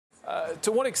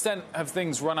To what extent have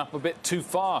things run up a bit too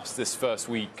fast this first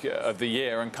week of the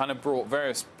year and kind of brought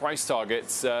various price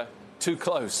targets too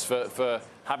close for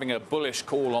having a bullish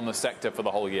call on the sector for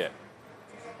the whole year?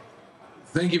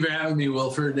 Thank you for having me,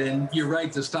 Wilford. And you're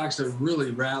right, the stocks have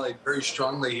really rallied very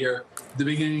strongly here at the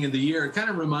beginning of the year. It kind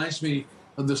of reminds me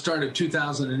of the start of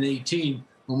 2018,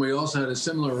 when we also had a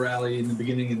similar rally in the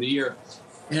beginning of the year.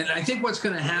 And I think what's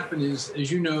going to happen is,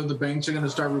 as you know, the banks are going to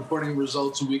start reporting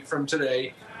results a week from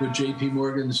today, with JP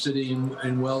Morgan, Citi,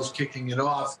 and Wells kicking it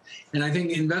off. And I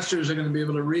think investors are going to be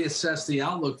able to reassess the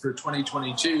outlook for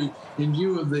 2022 in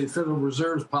view of the Federal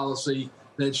Reserve's policy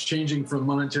that's changing from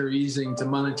monetary easing to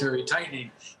monetary tightening.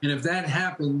 And if that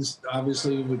happens,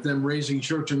 obviously with them raising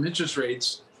short-term interest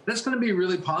rates, that's going to be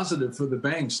really positive for the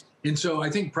banks. And so I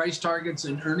think price targets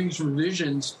and earnings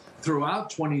revisions throughout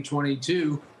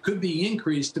 2022 could be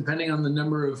increased depending on the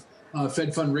number of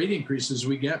Fed fund rate increases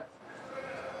we get.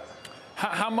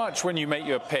 How much, when you make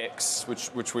your picks,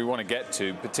 which we want to get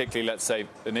to, particularly, let's say,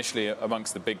 initially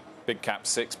amongst the big cap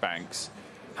 6 banks,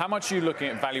 how much are you looking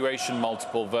at valuation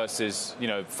multiple versus,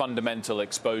 fundamental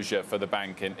exposure for the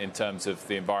bank in terms of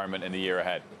the environment in the year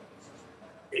ahead?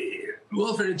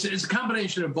 Wilfred, it's a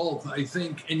combination of both, I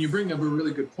think, and you bring up a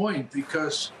really good point,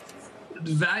 because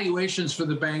the valuations for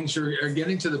the banks are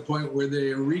getting to the point where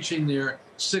they are reaching their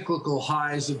cyclical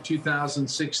highs of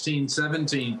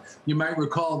 2016-17. You might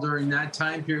recall during that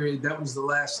time period, that was the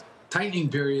last tightening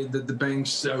period that the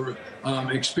banks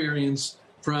experienced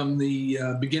from the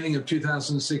beginning of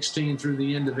 2016 through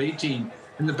the end of 18.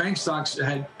 And the bank stocks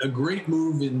had a great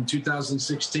move in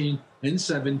 2016 and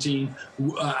 17,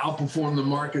 outperformed the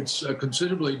markets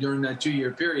considerably during that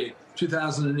 2-year period.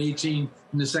 2018,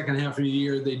 in the second half of the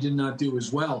year, they did not do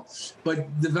as well. But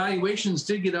the valuations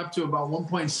did get up to about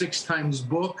 1.6 times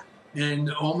book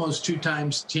and almost 2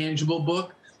 times tangible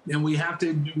book. And we have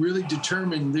to really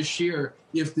determine this year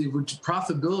if the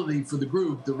profitability for the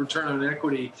group, the return on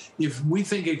equity, if we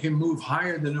think it can move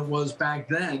higher than it was back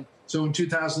then. So in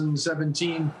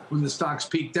 2017, when the stocks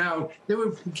peaked out, they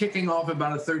were kicking off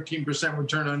about a 13%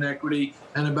 return on equity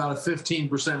and about a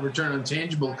 15% return on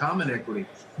tangible common equity.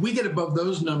 We get above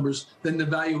those numbers, then the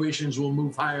valuations will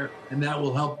move higher, and that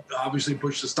will help obviously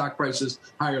push the stock prices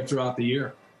higher throughout the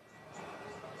year.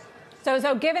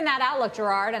 So given that outlook,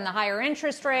 Gerard, and the higher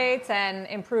interest rates and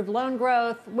improved loan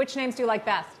growth, which names do you like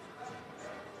best?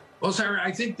 Well, Sarah,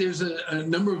 I think there's a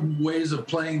number of ways of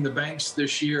playing the banks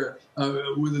this year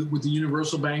with the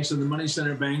universal banks and the money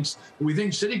center banks. We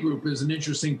think Citigroup is an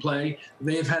interesting play.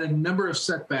 They have had a number of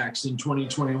setbacks in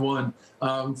 2021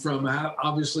 from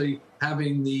obviously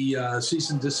having the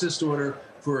cease and desist order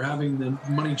for having the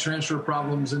money transfer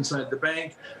problems inside the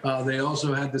bank. They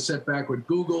also had the setback with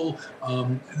Google,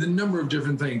 the number of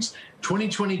different things.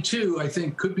 2022, I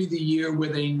think, could be the year where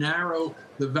they narrow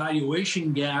the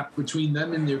valuation gap between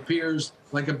them and their peers,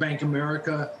 like a Bank of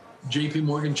America, JP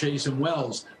Morgan Chase, and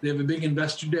Wells. They have a big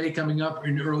investor day coming up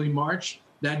in early March.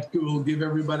 That will give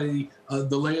everybody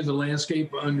the lay of the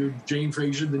landscape under Jane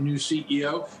Fraser, the new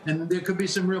CEO. And there could be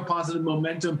some real positive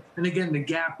momentum. And again, the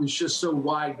gap is just so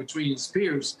wide between its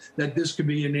peers that this could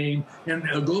be a name. And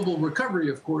a global recovery,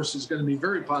 of course, is going to be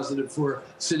very positive for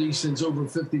Citi, since over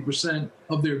 50%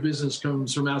 of their business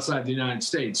comes from outside the United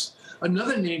States.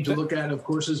 Another name to look at, of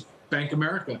course, is Bank of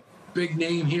America. Big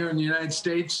name here in the United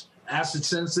States, asset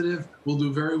sensitive, will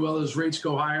do very well as rates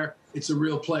go higher. It's a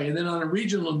real play. And then on a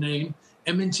regional name,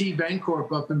 M&T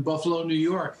Bancorp up in Buffalo, New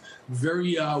York.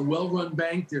 Very well-run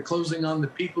bank. They're closing on the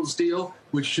People's deal,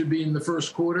 which should be in the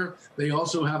first quarter. They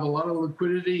also have a lot of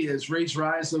liquidity. As rates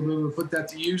rise, they'll be able to put that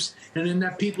to use. And in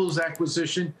that People's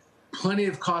acquisition, plenty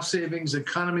of cost savings,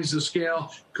 economies of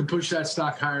scale could push that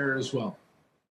stock higher as well.